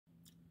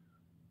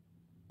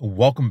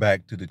Welcome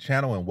back to the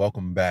channel and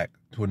welcome back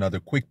to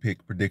another quick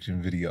pick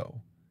prediction video.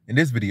 In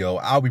this video,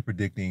 I'll be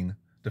predicting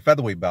the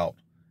featherweight bout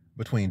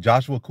between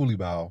Joshua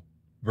Culibao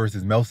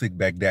versus Melsik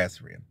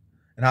Baghdasaryan.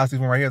 And how I see this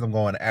one right here is I'm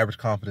going average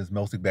confidence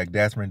Melsik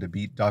Baghdasaryan to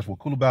beat Joshua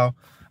Culibao.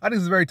 I think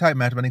it's a very tight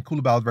matchup. I think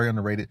Culibao is very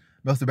underrated.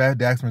 Melsik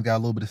Baghdasaryan's got a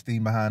little bit of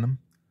steam behind him.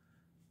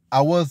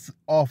 I was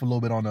off a little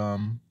bit on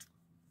well,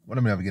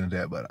 let me never get into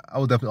that, but I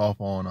was definitely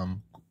off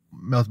on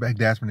Melsik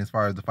Baghdasaryan as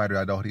far as the fighter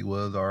I thought he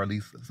was, or at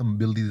least some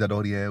abilities I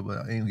thought he had, but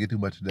I didn't get too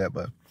much of that.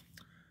 But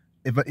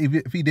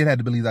if he did have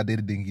the abilities I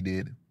did think he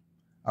did,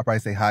 I'll probably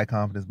say high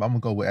confidence, but I'm gonna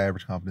go with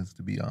average confidence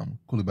to be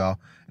Culibao.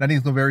 And I think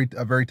it's gonna be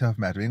a very tough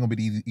match. It ain't gonna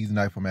be the easy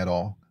night for him at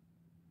all.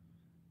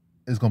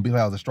 It's gonna be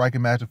like a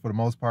striking matchup for the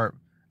most part.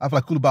 I feel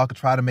like Culibao could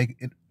try to make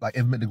it like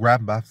implement the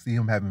grappling, but I see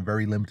him having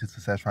very limited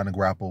success trying to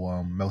grapple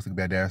Melsik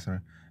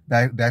Baghdasaryan.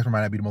 Baghdasaryan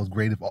might not be the most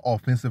creative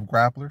offensive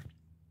grappler,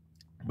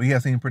 but he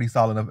has seen pretty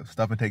solid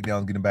stuff in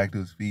takedowns, getting back to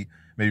his feet,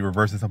 maybe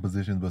reversing some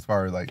positions. But as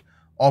far as like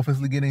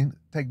offensively getting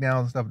takedowns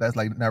and stuff, that's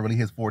like not really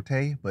his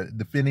forte. But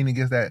defending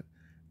against that,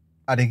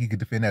 I think he could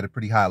defend at a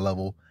pretty high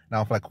level.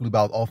 Now I feel like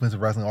Culibao's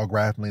offensive wrestling or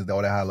grappling is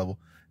all that high level.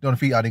 On the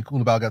feet, I think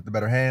Culibao got the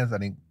better hands. I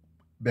think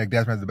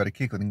Baghdasaryan has the better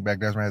kicks. I think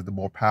Baghdasaryan has the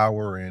more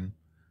power and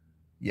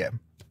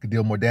could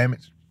deal more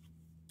damage.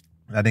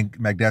 I think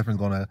Baghdasaryan's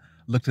gonna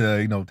look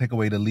to take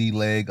away the lead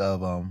leg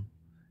of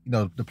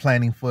the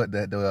planning foot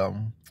that the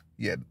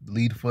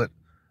lead foot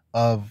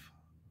of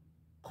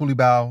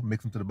Culibao,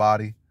 mix him to the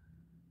body,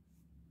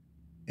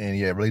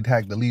 and really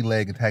attack the lead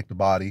leg and attack the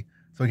body.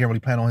 So he can't really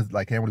plan on his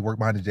can't really work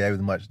behind the jab as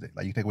much.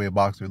 Like you take away a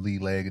boxer's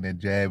lead leg and then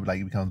jab,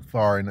 it becomes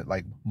far and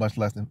much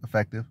less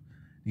effective.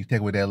 You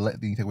take away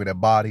that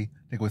body,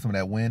 take away some of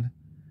that wind.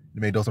 You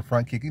may dose a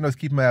front kick. Just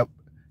keep him at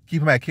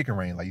kicking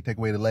range. Like you take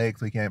away the leg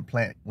so he can't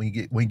plant when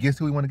he gets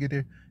to who he want to get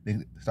there.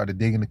 Then start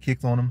digging the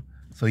kicks on him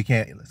so he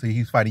can't. So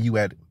he's fighting you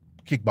at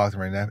kickboxing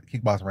range.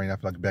 I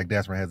feel like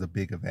Baghdasaryan has a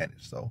big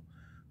advantage. So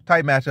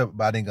tight matchup,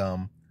 but I think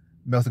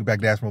Melsik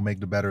Baghdasaryan will make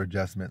the better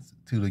adjustments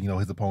to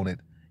his opponent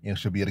and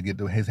should be able to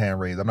get his hand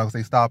raised. I'm not gonna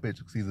say stop it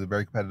because he's a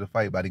very competitive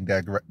fight, but I think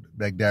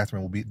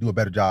Baghdasaryan will do a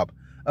better job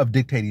of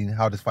dictating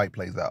how this fight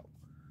plays out.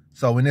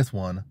 So in this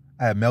one,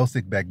 I have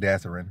Melsik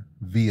Baghdasaryan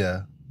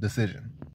via decision.